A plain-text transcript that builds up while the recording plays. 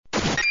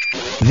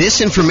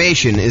This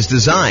information is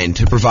designed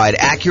to provide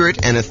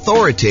accurate and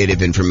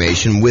authoritative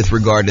information with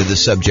regard to the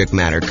subject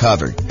matter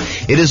covered.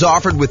 It is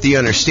offered with the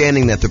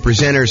understanding that the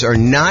presenters are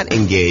not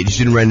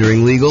engaged in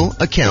rendering legal,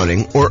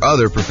 accounting, or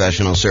other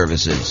professional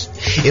services.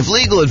 If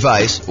legal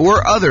advice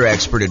or other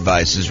expert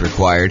advice is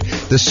required,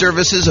 the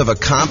services of a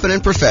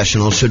competent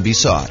professional should be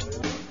sought.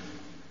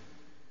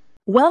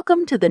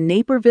 Welcome to the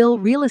Naperville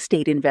Real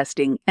Estate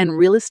Investing and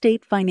Real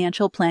Estate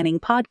Financial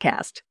Planning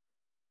Podcast.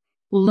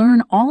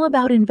 Learn all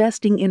about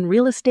investing in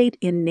real estate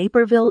in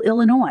Naperville,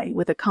 Illinois,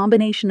 with a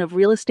combination of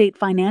real estate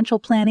financial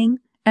planning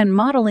and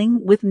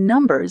modeling with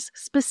numbers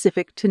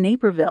specific to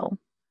Naperville.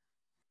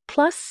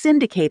 Plus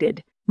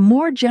syndicated,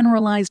 more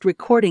generalized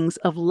recordings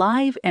of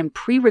live and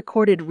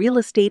pre-recorded real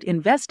estate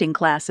investing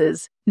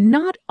classes,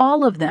 not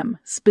all of them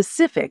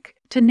specific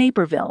to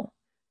Naperville.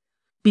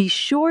 Be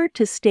sure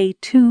to stay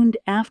tuned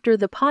after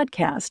the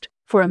podcast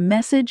for a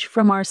message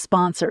from our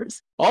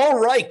sponsors. All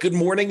right, good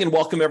morning and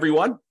welcome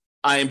everyone.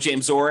 I am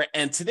James Orr,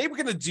 and today we're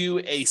going to do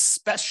a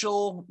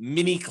special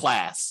mini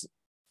class.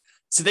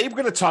 Today we're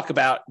going to talk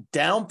about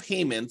down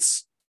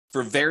payments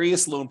for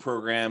various loan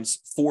programs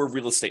for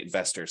real estate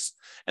investors.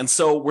 And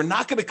so we're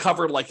not going to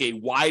cover like a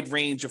wide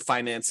range of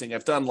financing.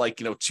 I've done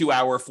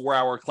 2-hour,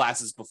 4-hour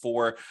classes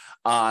before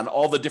on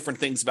all the different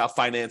things about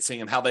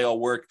financing and how they all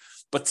work.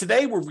 But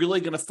today we're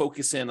really going to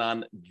focus in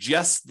on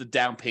just the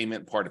down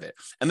payment part of it.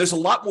 And there's a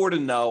lot more to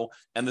know,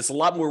 and there's a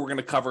lot more we're going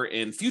to cover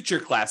in future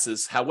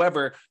classes.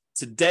 However,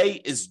 today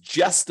is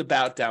just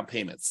about down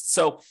payments.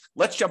 So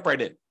let's jump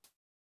right in.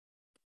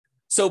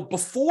 So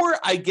before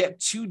I get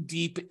too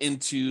deep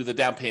into the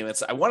down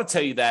payments, I want to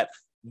tell you that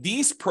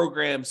these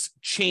programs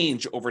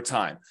change over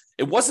time.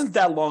 It wasn't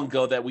that long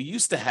ago that we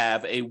used to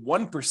have a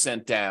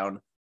 1% down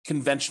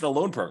conventional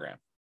loan program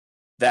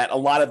that a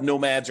lot of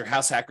nomads or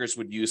house hackers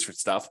would use for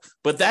stuff,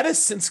 but that has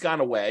since gone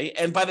away.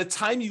 And by the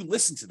time you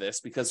listen to this,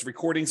 because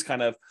recordings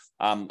kind of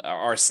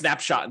are a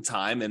snapshot in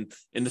time, and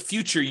in the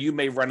future, you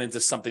may run into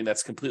something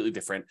that's completely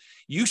different,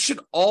 you should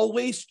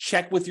always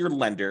check with your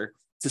lender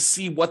to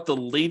see what the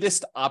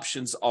latest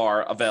options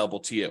are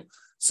available to you.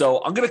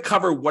 So I'm going to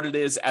cover what it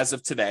is as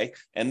of today,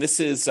 and this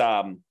is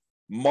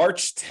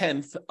March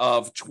 10th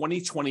of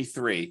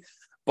 2023,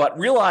 but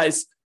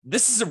realize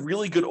this is a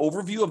really good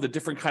overview of the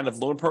different kind of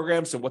loan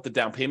programs and what the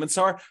down payments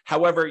are.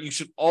 However, you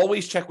should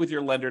always check with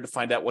your lender to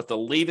find out what the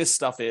latest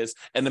stuff is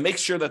and to make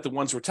sure that the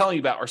ones we're telling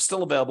you about are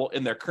still available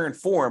in their current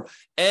form,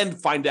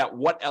 and find out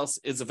what else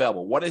is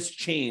available, what has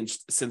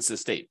changed since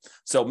this date.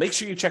 So make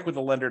sure you check with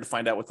the lender to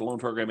find out what the loan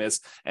program is,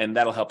 and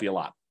that'll help you a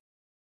lot.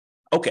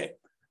 Okay.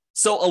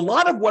 So a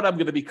lot of what I'm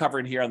going to be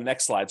covering here on the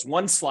next slides,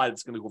 one slide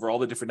is going to go over all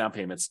the different down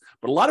payments,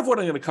 but a lot of what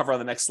I'm going to cover on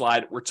the next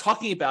slide, we're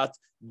talking about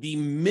the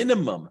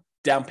minimum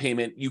down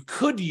payment you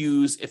could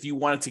use if you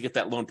wanted to get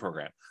that loan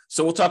program.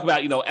 So we'll talk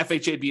about,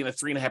 FHA being a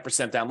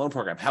 3.5% down loan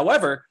program.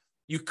 However,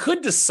 you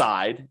could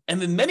decide,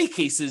 and in many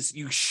cases,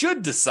 you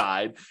should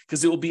decide,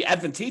 because it will be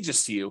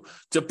advantageous to you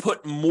to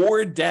put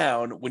more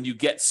down when you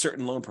get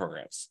certain loan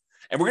programs.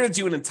 And we're going to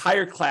do an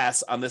entire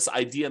class on this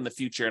idea in the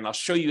future, and I'll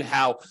show you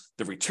how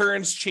the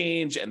returns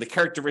change and the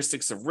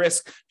characteristics of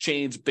risk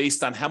change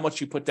based on how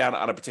much you put down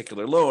on a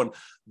particular loan.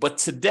 But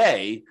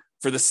today,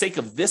 for the sake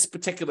of this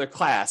particular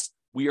class,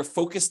 we are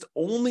focused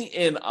only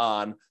in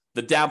on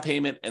the down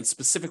payment, and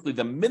specifically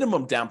the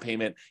minimum down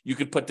payment you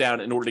could put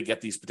down in order to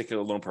get these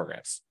particular loan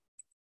programs.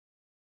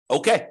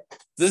 Okay,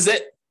 this is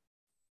it.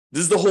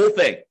 This is the whole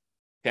thing,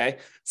 okay?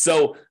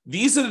 So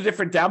these are the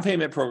different down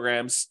payment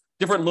programs,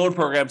 different loan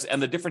programs,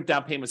 and the different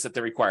down payments that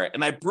they require.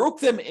 And I broke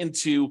them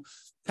into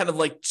kind of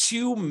like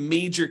two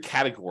major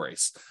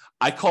categories.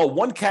 I call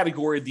one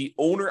category the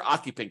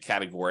owner-occupant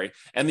category,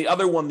 and the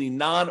other one the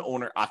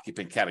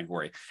non-owner-occupant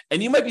category.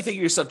 And you might be thinking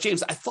to yourself,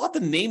 James, I thought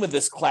the name of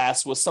this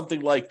class was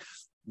something like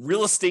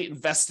real estate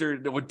investor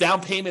with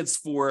down payments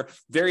for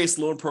various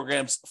loan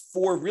programs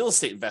for real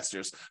estate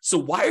investors. So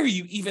why are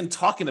you even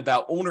talking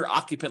about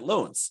owner-occupant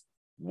loans?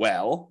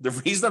 Well, the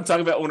reason I'm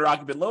talking about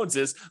owner-occupant loans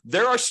is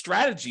there are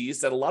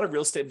strategies that a lot of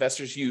real estate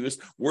investors use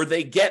where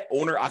they get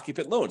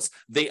owner-occupant loans.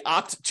 They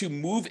opt to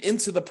move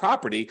into the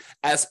property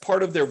as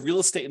part of their real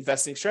estate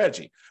investing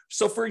strategy.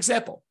 So, for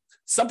example,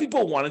 some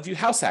people want to do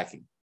house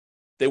hacking.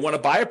 They want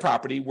to buy a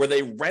property where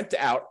they rent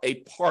out a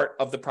part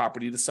of the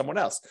property to someone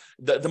else.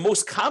 The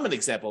most common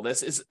example of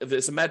this is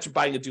imagine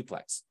buying a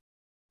duplex.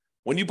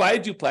 When you buy a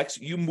duplex,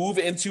 you move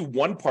into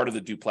one part of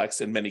the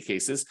duplex in many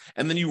cases,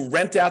 and then you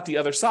rent out the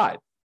other side.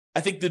 I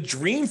think the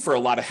dream for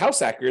a lot of house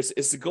hackers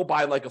is to go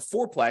buy like a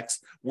fourplex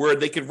where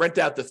they could rent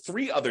out the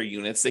 3 other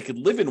units, they could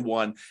live in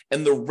one,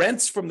 and the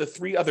rents from the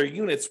 3 other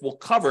units will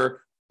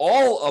cover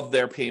all of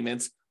their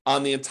payments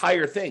on the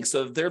entire thing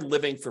so that they're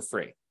living for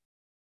free.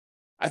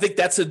 I think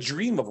that's a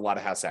dream of a lot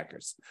of house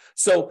hackers.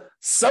 So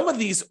some of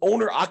these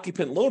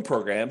owner-occupant loan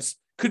programs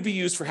could be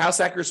used for house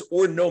hackers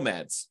or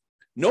nomads.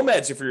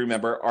 Nomads, if you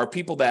remember, are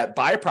people that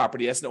buy a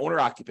property as an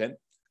owner-occupant.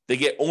 They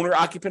get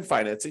owner-occupant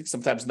financing,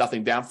 sometimes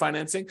nothing down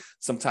financing,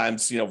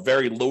 sometimes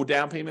very low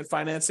down payment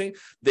financing.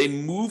 They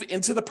move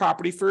into the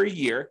property for a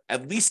year,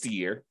 at least a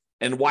year,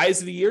 And why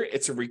is it a year?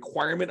 It's a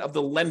requirement of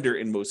the lender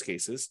in most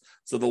cases.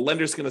 So the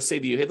lender's going to say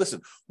to you, hey,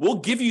 listen, we'll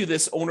give you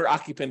this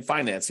owner-occupant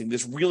financing,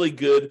 this really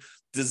good,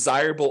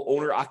 desirable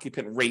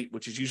owner-occupant rate,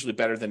 which is usually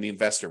better than the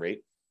investor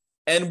rate.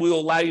 And we'll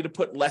allow you to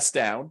put less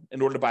down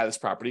in order to buy this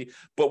property.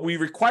 But we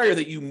require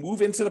that you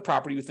move into the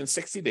property within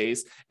 60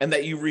 days and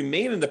that you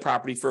remain in the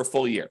property for a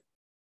full year.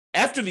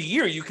 After the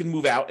year, you can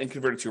move out and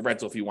convert it to a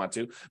rental if you want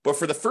to. But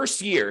for the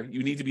first year,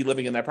 you need to be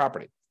living in that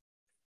property.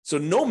 So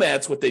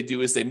nomads, what they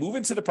do is they move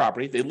into the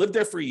property, they live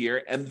there for a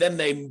year, and then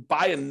they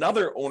buy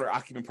another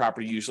owner-occupant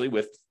property, usually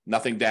with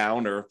nothing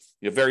down or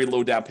very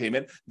low down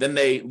payment. Then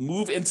they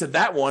move into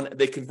that one,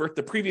 they convert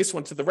the previous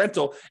one to the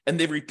rental, and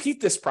they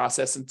repeat this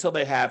process until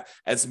they have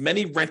as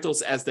many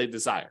rentals as they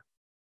desire.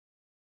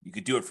 You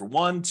could do it for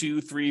 1,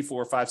 2, 3,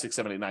 4, 5, 6,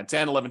 7, 8, 9,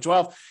 10, 11,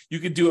 12. You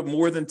could do it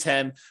more than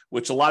 10,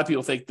 which a lot of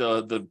people think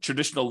the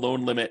traditional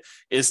loan limit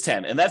is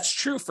 10. And that's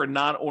true for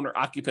non-owner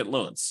occupant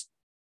loans.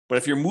 But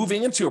if you're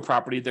moving into a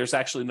property, there's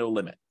actually no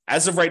limit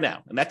as of right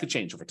now. And that could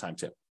change over time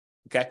too.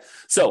 Okay.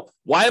 So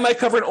why am I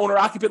covering owner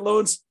occupant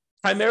loans?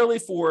 Primarily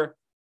for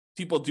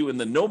people doing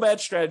the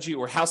nomad strategy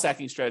or house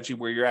hacking strategy,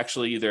 where you're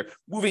actually either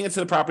moving into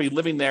the property,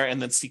 living there,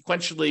 and then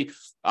sequentially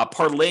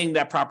parlaying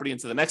that property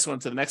into the next one,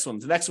 to the next one,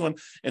 to the next one,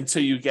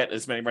 until you get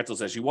as many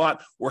rentals as you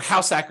want. Or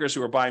house hackers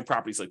who are buying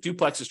properties like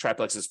duplexes,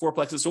 triplexes,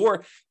 fourplexes,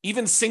 or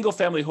even single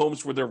family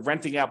homes where they're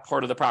renting out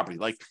part of the property,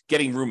 like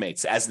getting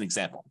roommates as an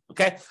example.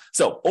 Okay.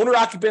 So owner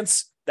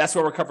occupants, that's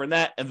where we're covering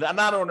that. And the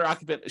non-owner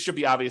occupant, it should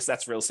be obvious.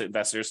 That's real estate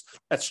investors.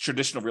 That's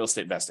traditional real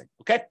estate investing.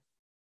 Okay.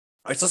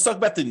 All right, so let's talk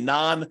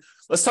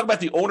about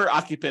the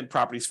owner-occupant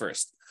properties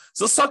first.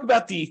 So let's talk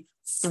about the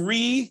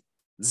 3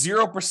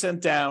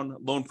 0% down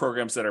loan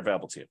programs that are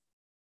available to you.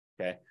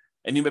 Okay,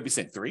 and you might be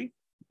saying 3.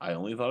 I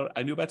only thought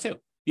I knew about 2.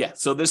 Yeah,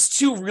 so there's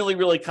 2 really,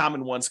 really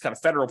common ones, kind of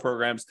federal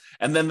programs,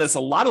 and then there's a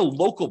lot of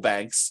local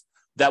banks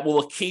that will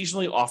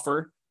occasionally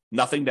offer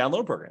nothing down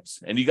loan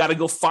programs, and you got to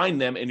go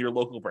find them in your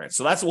local branch.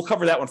 So we'll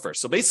cover that one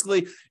first. So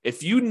basically,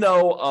 if you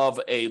know of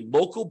a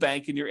local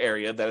bank in your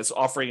area that is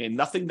offering a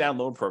nothing down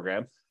loan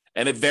program,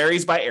 and it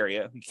varies by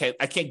area.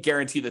 I can't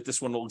guarantee that this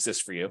one will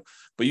exist for you,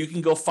 but you can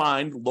go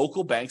find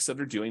local banks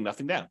that are doing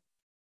nothing down.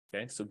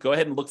 Okay, so go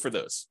ahead and look for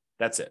those.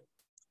 That's it.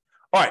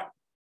 All right.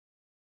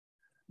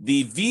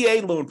 The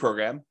VA loan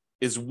program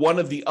is one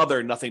of the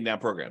other nothing down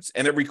programs,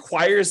 and it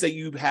requires that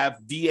you have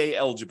VA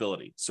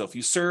eligibility. So if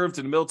you served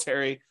in the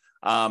military,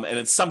 and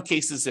in some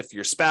cases, if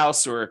your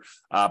spouse or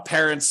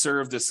parents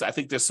served this, I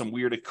think there's some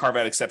weird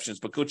carve-out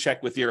exceptions, but go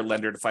check with your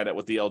lender to find out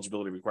what the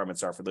eligibility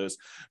requirements are for those.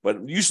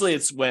 But usually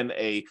it's when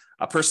a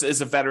person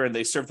is a veteran,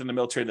 they served in the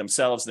military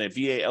themselves, and they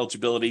have VA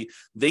eligibility,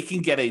 they can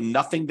get a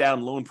nothing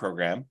down loan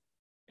program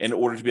in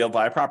order to be able to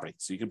buy a property.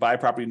 So you can buy a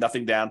property,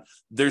 nothing down.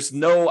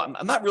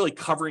 I'm not really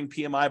covering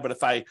PMI, but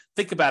if I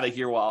think about it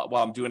here while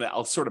I'm doing it,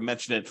 I'll sort of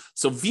mention it.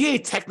 So VA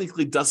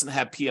technically doesn't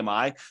have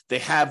PMI. They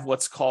have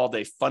what's called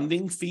a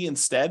funding fee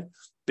instead.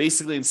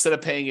 Basically, instead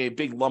of paying a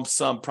big lump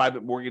sum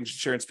private mortgage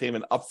insurance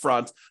payment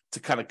upfront to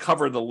kind of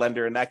cover the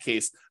lender, in that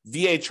case,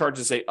 VA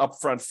charges a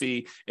upfront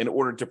fee in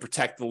order to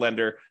protect the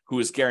lender who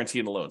is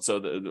guaranteeing the loan. So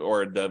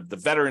the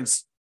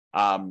Veterans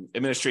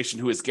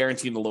Administration who is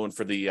guaranteeing the loan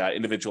for the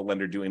individual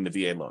lender doing the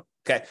VA loan.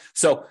 Okay,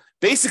 so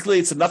basically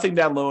it's a nothing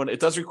down loan. It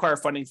does require a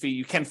funding fee.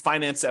 You can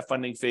finance that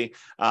funding fee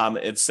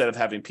instead of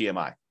having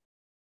PMI.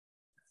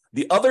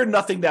 The other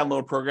nothing down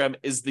loan program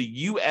is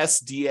the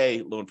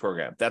USDA loan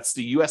program. That's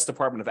the U.S.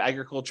 Department of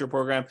Agriculture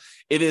program.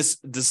 It is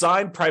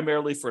designed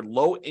primarily for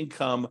low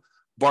income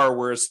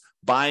borrowers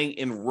buying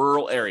in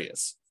rural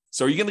areas.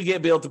 So are you going to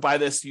be able to buy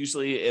this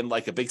usually in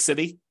like a big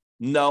city?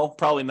 No,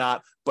 probably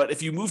not. But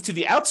if you move to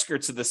the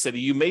outskirts of the city,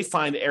 you may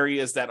find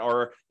areas that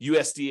are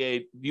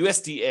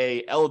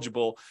USDA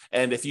eligible.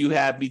 And if you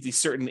meet these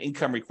certain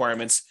income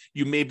requirements,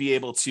 you may be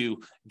able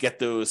to get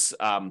those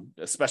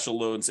special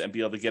loans and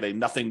be able to get a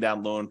nothing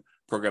down loan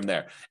program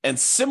there. And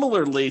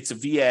similarly to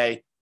VA,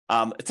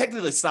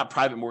 technically it's not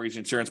private mortgage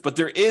insurance, but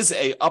there is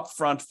a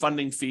upfront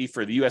funding fee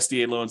for the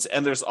USDA loans.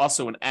 And there's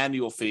also an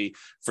annual fee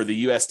for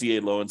the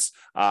USDA loans.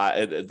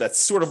 That's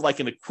sort of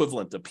like an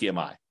equivalent of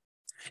PMI.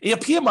 Yeah,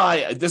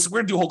 PMI, we're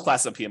going to do a whole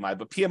class on PMI,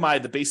 but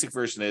PMI, the basic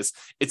version is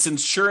it's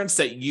insurance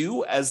that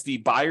you as the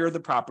buyer of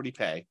the property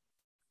pay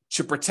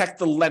to protect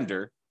the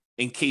lender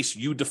in case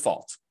you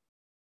default.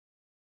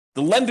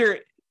 The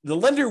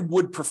lender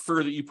would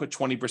prefer that you put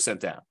 20%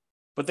 down,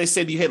 but they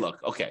say to you, hey,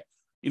 look, okay,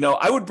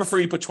 I would prefer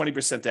you put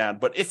 20% down,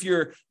 but if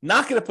you're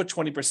not going to put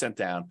 20%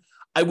 down,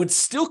 I would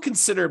still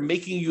consider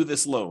making you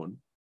this loan,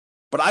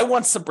 but I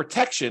want some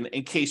protection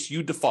in case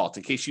you default,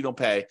 in case you don't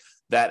pay,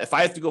 that if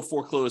I have to go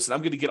foreclose, and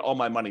I'm going to get all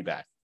my money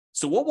back.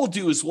 So what we'll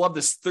do is we'll have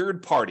this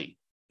third party,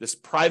 this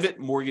private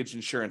mortgage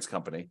insurance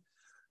company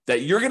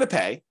that you're going to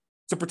pay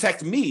to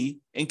protect me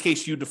in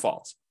case you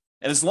default.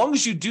 And as long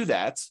as you do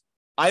that,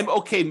 I'm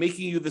okay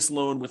making you this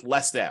loan with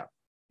less down.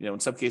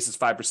 In some cases,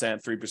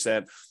 5%,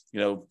 3%,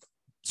 0%,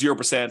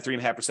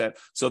 3.5%.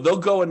 So they'll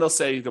go and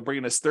they'll bring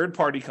in this third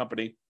party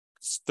company,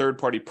 third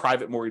party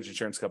private mortgage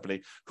insurance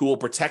company who will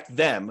protect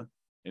them,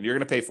 and you're going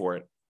to pay for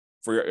it,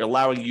 for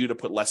allowing you to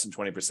put less than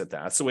 20%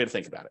 down. That's the way to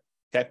think about it.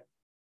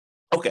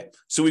 Okay,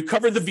 so we've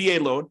covered the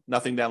VA loan,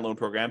 nothing down loan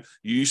program.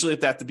 You usually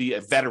have to be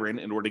a veteran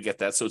in order to get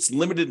that, so it's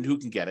limited in who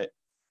can get it.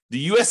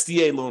 The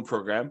USDA loan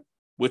program,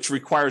 which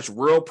requires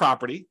rural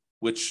property,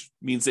 which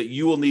means that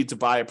you will need to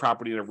buy a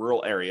property in a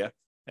rural area.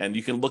 And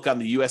you can look on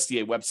the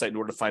USDA website in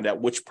order to find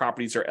out which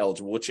properties are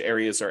eligible, which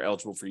areas are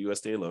eligible for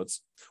USDA loans,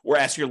 or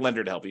ask your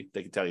lender to help you.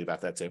 They can tell you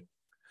about that too.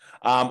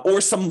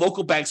 Or some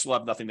local banks will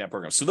have nothing down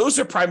programs. So those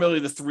are primarily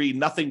the three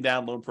nothing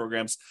down loan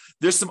programs.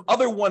 There's some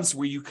other ones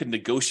where you can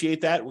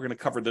negotiate that. We're going to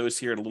cover those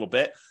here in a little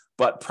bit,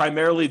 but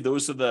primarily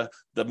those are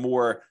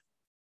the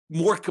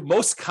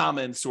most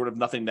common sort of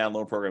nothing down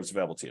loan programs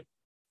available to you.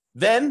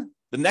 Then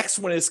the next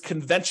one is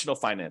conventional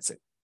financing.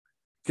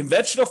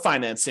 Conventional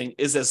financing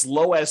is as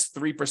low as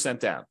 3%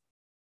 down.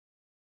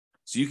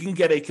 So you can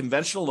get a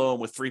conventional loan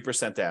with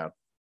 3% down.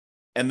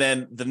 And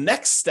then the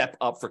next step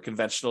up for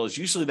conventional is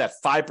usually that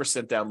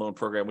 5% down loan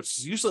program, which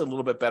is usually a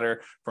little bit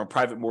better from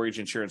private mortgage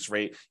insurance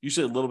rate,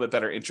 usually a little bit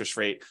better interest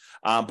rate.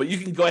 But you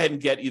can go ahead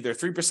and get either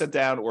 3%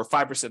 down or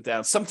 5%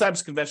 down.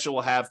 Sometimes conventional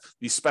will have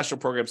these special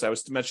programs. I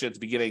was to mention at the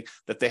beginning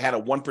that they had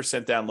a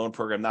 1% down loan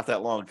program not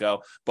that long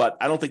ago, but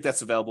I don't think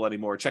that's available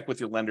anymore. Check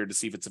with your lender to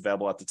see if it's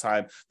available at the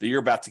time that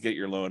you're about to get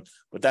your loan,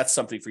 but that's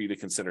something for you to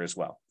consider as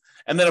well.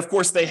 And then, of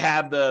course, they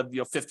have the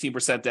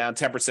 15% down,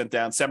 10%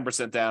 down,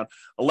 7% down,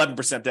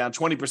 11% down,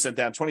 20%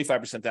 down,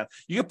 25% down.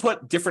 You can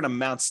put different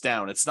amounts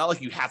down. It's not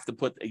like you have to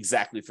put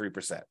exactly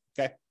 3%.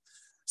 Okay.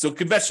 So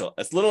conventional,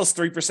 as little as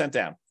 3%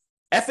 down.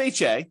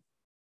 FHA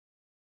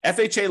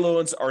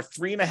loans are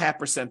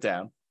 3.5%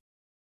 down.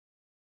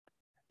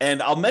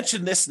 And I'll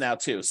mention this now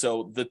too.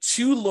 So the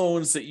two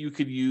loans that you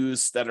could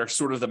use that are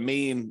sort of the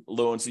main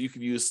loans that you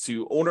could use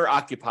to owner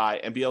occupy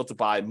and be able to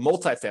buy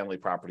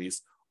multifamily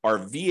properties are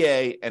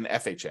VA and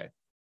FHA.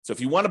 So if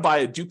you want to buy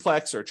a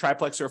duplex or a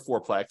triplex or a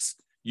fourplex,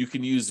 you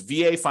can use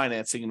VA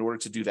financing in order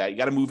to do that. You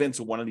got to move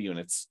into one of the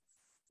units,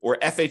 or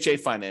FHA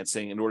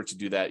financing in order to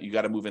do that. You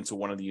got to move into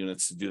one of the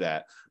units to do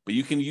that. But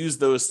you can use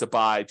those to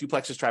buy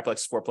duplexes,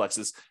 triplexes,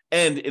 fourplexes,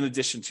 and in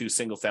addition to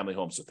single family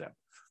homes with them.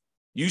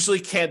 Usually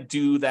can't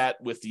do that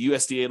with the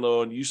USDA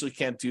loan. Usually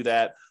can't do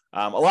that.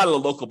 A lot of the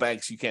local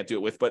banks you can't do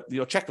it with, but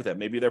check with them.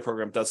 Maybe their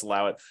program does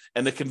allow it.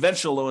 And the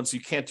conventional loans,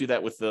 you can't do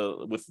that with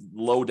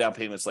low down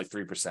payments like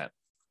 3%.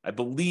 I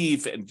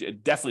believe, and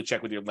definitely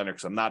check with your lender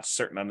because I'm not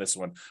certain on this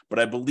one, but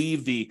I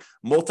believe the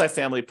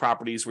multifamily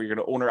properties where you're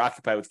going to owner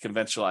occupy with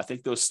conventional, I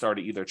think those start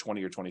at either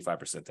 20 or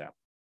 25% down.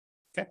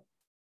 Okay.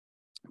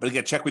 But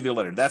again, check with your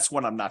lender. That's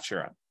one I'm not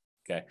sure on.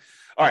 Okay.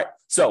 All right.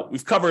 So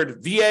we've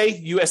covered VA,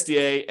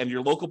 USDA, and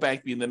your local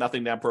bank being the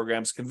nothing down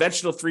programs.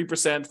 Conventional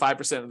 3%,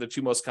 5% are the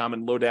two most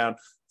common low down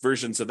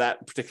versions of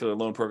that particular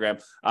loan program.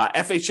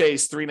 FHA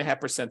is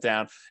 3.5%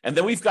 down. And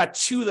then we've got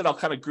two that I'll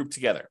kind of group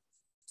together: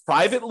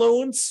 private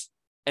loans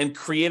and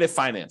creative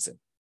financing.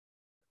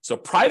 So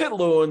private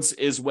loans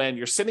is when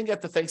you're sitting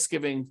at the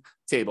Thanksgiving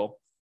table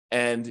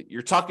and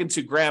you're talking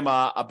to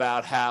grandma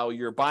about how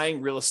you're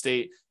buying real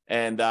estate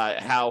and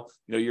how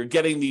you're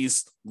getting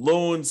these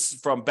loans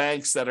from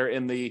banks that are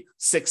in the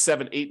 6,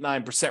 7, 8,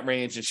 9%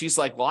 range. And she's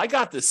like, well, I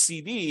got this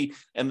CD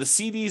and the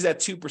CD's at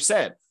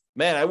 2%.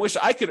 Man, I wish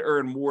I could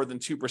earn more than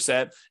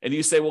 2%. And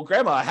you say, well,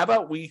 grandma, how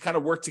about we kind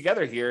of work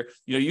together here?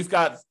 You've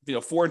got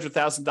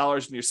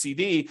 $400,000 in your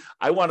CD.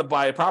 I want to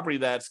buy a property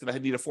that's going to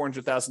need a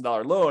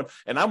 $400,000 loan,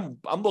 and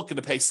I'm looking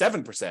to pay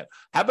 7%.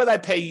 How about I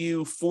pay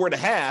you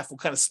 4.5%? We'll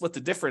kind of split the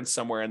difference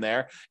somewhere in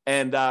there,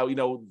 and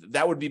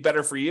that would be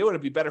better for you, and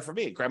it'd be better for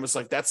me. Grandma's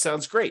like, that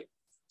sounds great.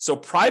 So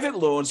private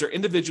loans are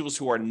individuals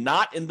who are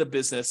not in the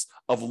business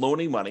of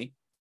loaning money,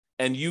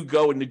 and you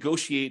go and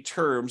negotiate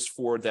terms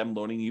for them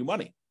loaning you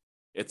money.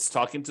 It's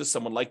talking to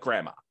someone like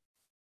grandma.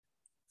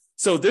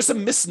 So there's a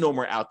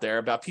misnomer out there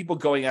about people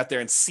going out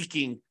there and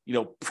seeking,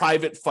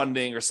 private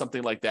funding or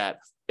something like that.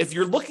 If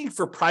you're looking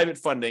for private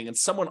funding and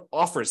someone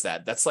offers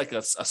that, that's like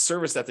a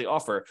service that they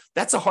offer,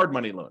 that's a hard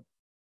money loan,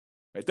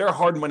 right? They're a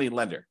hard money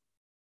lender.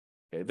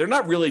 Okay? They're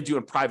not really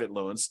doing private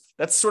loans.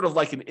 That's sort of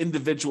like an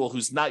individual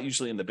who's not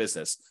usually in the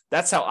business.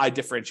 That's how I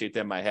differentiate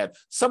them in my head.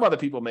 Some other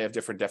people may have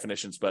different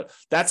definitions, but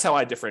that's how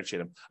I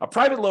differentiate them. A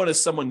private loan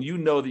is someone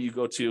that you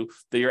go to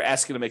that you're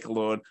asking to make a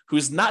loan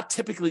who's not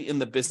typically in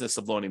the business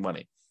of loaning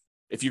money.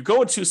 If you're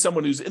going to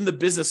someone who's in the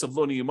business of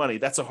loaning you money,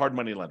 that's a hard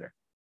money lender,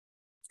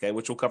 okay,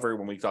 which we'll cover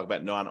when we talk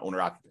about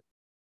non-owner occupant.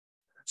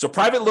 So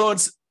private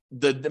loans,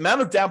 the amount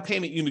of down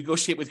payment you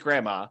negotiate with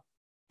grandma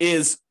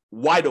is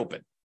wide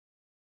open.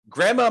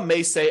 Grandma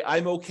may say,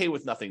 I'm okay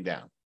with nothing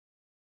down.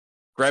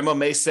 Grandma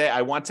may say,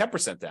 I want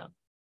 10% down.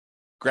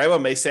 Grandma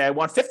may say, I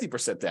want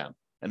 50% down.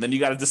 And then you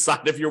got to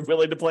decide if you're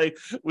willing to play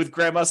with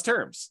grandma's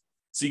terms.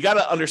 So you got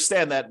to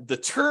understand that the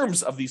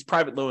terms of these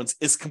private loans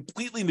is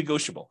completely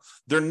negotiable.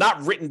 They're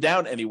not written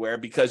down anywhere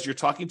because you're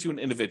talking to an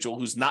individual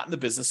who's not in the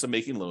business of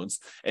making loans,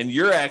 and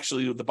you're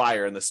actually the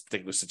buyer in this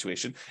particular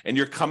situation, and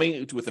you're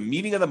coming with a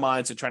meeting of the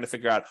minds and trying to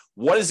figure out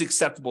what is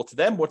acceptable to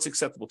them, what's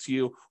acceptable to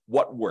you,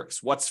 what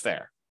works, what's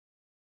fair.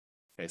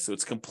 Okay, so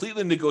it's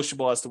completely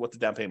negotiable as to what the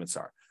down payments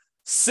are.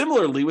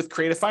 Similarly with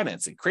creative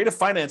financing. Creative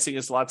financing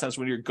is a lot of times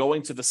when you're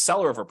going to the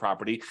seller of a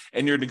property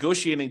and you're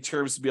negotiating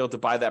terms to be able to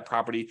buy that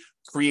property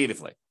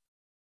creatively.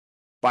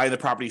 Buying the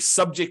property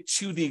subject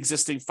to the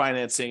existing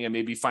financing and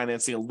maybe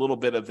financing a little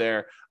bit of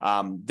their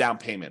down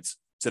payments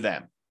to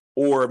them.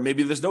 Or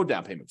maybe there's no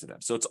down payment to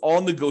them. So it's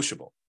all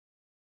negotiable.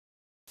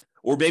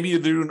 Or maybe you're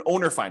doing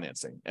owner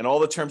financing and all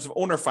the terms of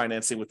owner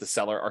financing with the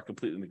seller are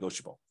completely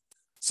negotiable.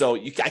 So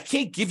I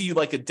can't give you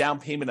like a down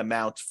payment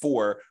amount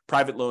for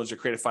private loans or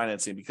creative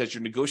financing because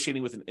you're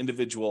negotiating with an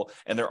individual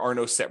and there are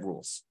no set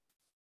rules.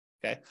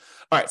 Okay.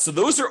 All right. So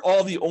those are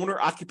all the owner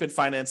occupant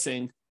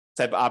financing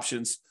type of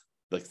options.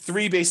 Like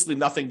 3, basically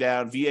nothing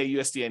down, VA,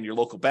 USD, and your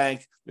local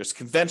bank. There's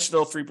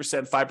conventional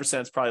 3%,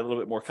 5% is probably a little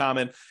bit more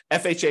common.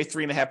 FHA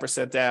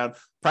 3.5% down,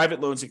 private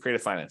loans and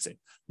creative financing.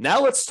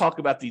 Now let's talk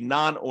about the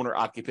non-owner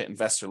occupant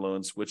investor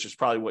loans, which is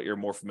probably what you're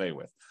more familiar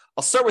with.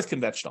 I'll start with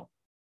conventional.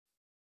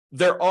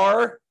 There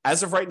are,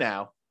 as of right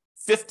now,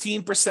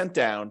 15%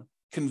 down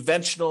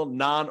conventional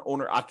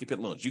non-owner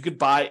occupant loans. You could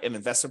buy an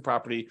investment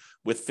property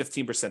with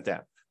 15%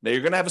 down. Now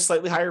you're going to have a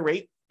slightly higher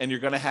rate. And you're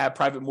going to have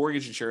private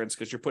mortgage insurance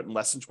because you're putting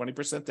less than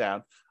 20%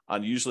 down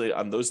usually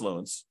on those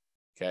loans,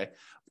 okay?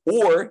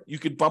 Or you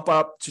could bump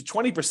up to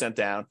 20%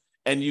 down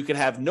and you can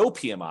have no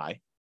PMI.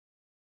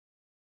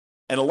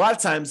 And a lot of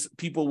times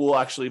people will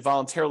actually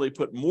voluntarily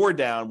put more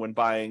down when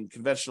buying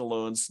conventional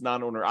loans,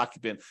 non-owner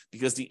occupant,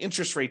 because the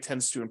interest rate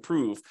tends to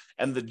improve.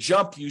 And the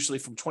jump usually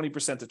from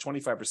 20% to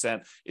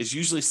 25% is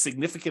usually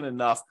significant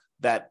enough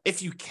that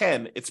if you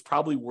can, it's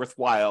probably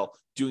worthwhile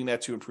doing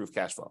that to improve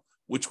cash flow,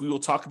 which we will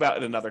talk about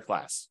in another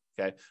class,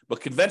 okay? But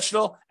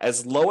conventional,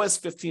 as low as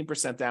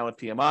 15% down with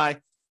PMI,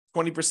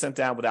 20%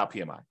 down without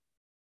PMI.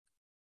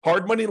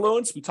 Hard money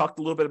loans, we talked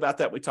a little bit about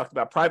that. We talked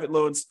about private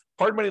loans.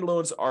 Hard money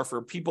loans are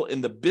for people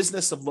in the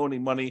business of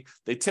loaning money.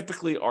 They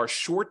typically are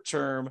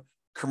short-term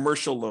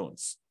commercial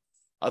loans.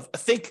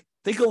 Think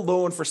a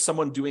loan for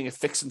someone doing a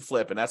fix and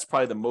flip, and that's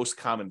probably the most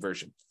common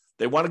version.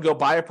 They want to go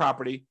buy a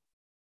property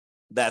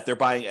that they're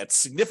buying at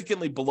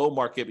significantly below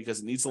market because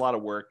it needs a lot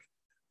of work.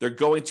 They're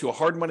going to a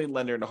hard money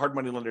lender, and the hard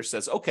money lender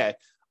says, okay,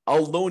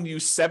 I'll loan you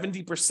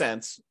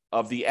 70%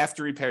 of the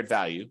after repaired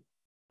value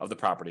of the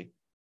property.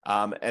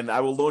 And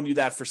I will loan you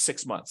that for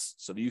 6 months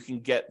so that you can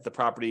get the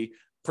property,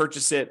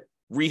 purchase it,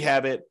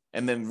 rehab it,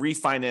 and then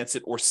refinance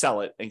it or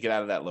sell it and get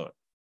out of that loan.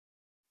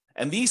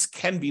 And these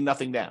can be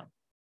nothing down.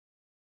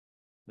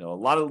 You know, a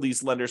lot of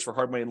these lenders for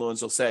hard money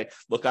loans will say,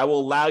 look, I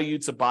will allow you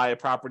to buy a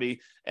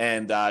property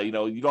and, you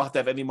don't have to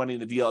have any money in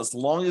the deal as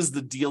long as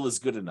the deal is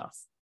good enough.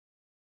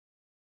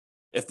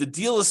 If the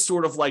deal is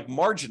sort of like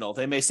marginal,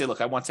 they may say,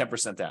 look, I want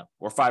 10% down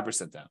or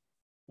 5% down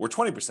or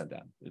 20%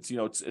 down.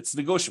 It's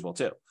negotiable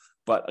too.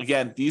 But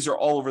again, these are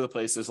all over the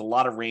place. There's a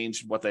lot of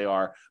range in what they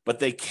are, but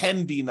they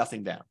can be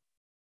nothing down.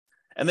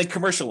 And then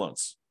commercial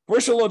loans.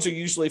 Commercial loans are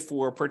usually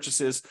for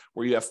purchases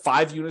where you have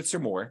 5 units or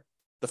more.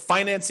 The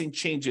financing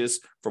changes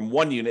from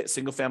 1 unit,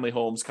 single family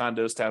homes,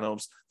 condos,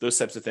 townhomes, those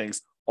types of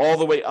things, all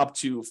the way up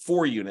to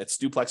 4 units,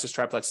 duplexes,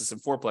 triplexes,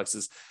 and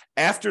fourplexes.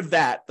 After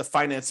that, the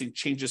financing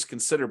changes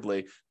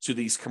considerably to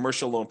these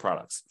commercial loan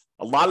products.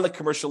 A lot of the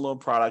commercial loan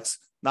products,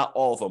 not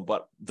all of them,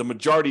 but the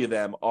majority of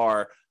them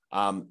are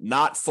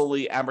not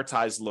fully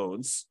amortized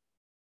loans,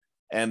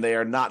 and they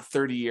are not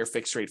 30-year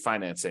fixed rate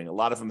financing. A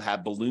lot of them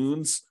have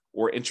balloons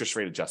or interest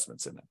rate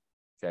adjustments in them,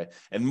 okay?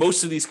 And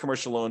most of these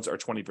commercial loans are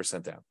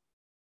 20% down.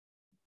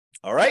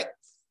 All right?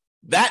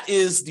 That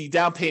is the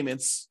down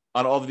payments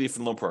on all the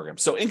different loan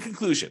programs. So in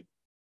conclusion,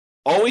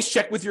 always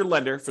check with your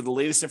lender for the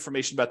latest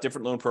information about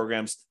different loan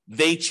programs.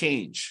 They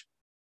change.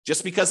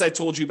 Just because I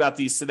told you about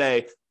these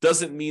today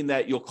doesn't mean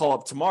that you'll call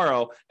up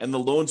tomorrow and the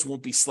loans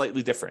won't be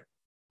slightly different.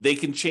 They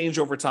can change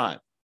over time.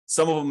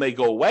 Some of them may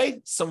go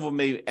away. Some of them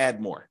may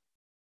add more.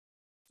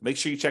 Make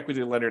sure you check with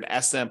your lender and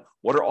ask them,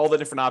 what are all the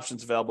different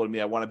options available to me?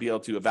 I want to be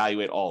able to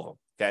evaluate all of them,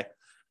 okay?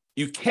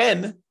 You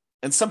can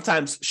and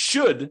sometimes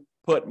should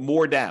put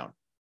more down,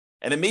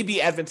 and it may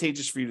be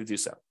advantageous for you to do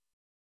so,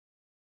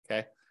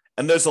 okay?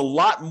 And there's a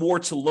lot more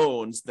to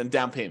loans than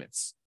down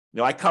payments.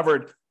 I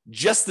covered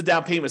just the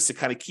down payments to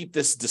kind of keep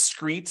this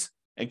discreet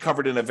and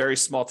covered in a very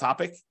small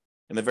topic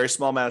in a very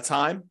small amount of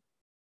time,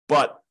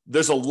 but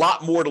there's a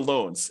lot more to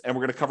loans, and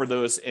we're going to cover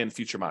those in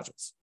future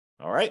modules.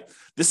 All right.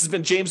 This has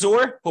been James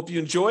Orr. Hope you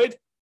enjoyed.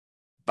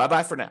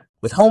 Bye-bye for now.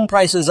 With home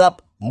prices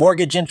up,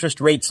 mortgage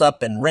interest rates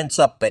up, and rents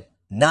up, but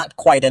not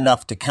quite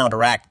enough to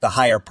counteract the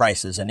higher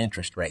prices and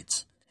interest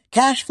rates,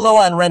 cash flow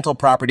on rental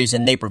properties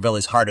in Naperville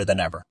is harder than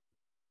ever.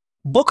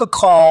 Book a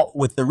call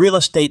with the Real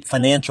Estate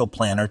Financial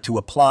Planner to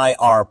apply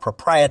our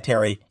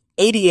proprietary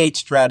 88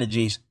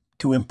 strategies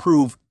to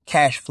improve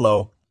cash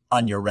flow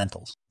on your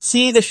rentals.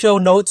 See the show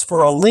notes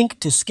for a link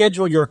to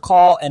schedule your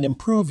call and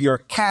improve your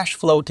cash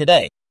flow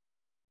today.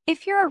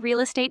 If you're a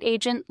real estate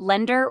agent,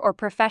 lender, or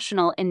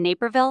professional in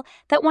Naperville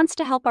that wants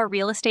to help our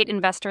real estate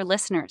investor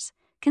listeners,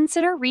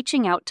 consider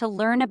reaching out to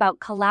learn about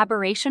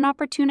collaboration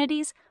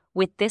opportunities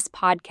with this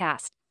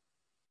podcast.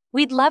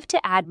 We'd love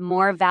to add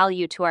more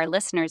value to our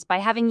listeners by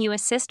having you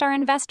assist our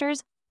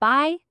investors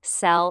buy,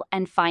 sell,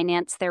 and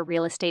finance their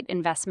real estate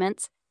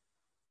investments.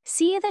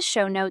 See the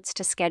show notes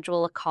to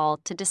schedule a call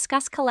to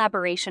discuss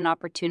collaboration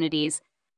opportunities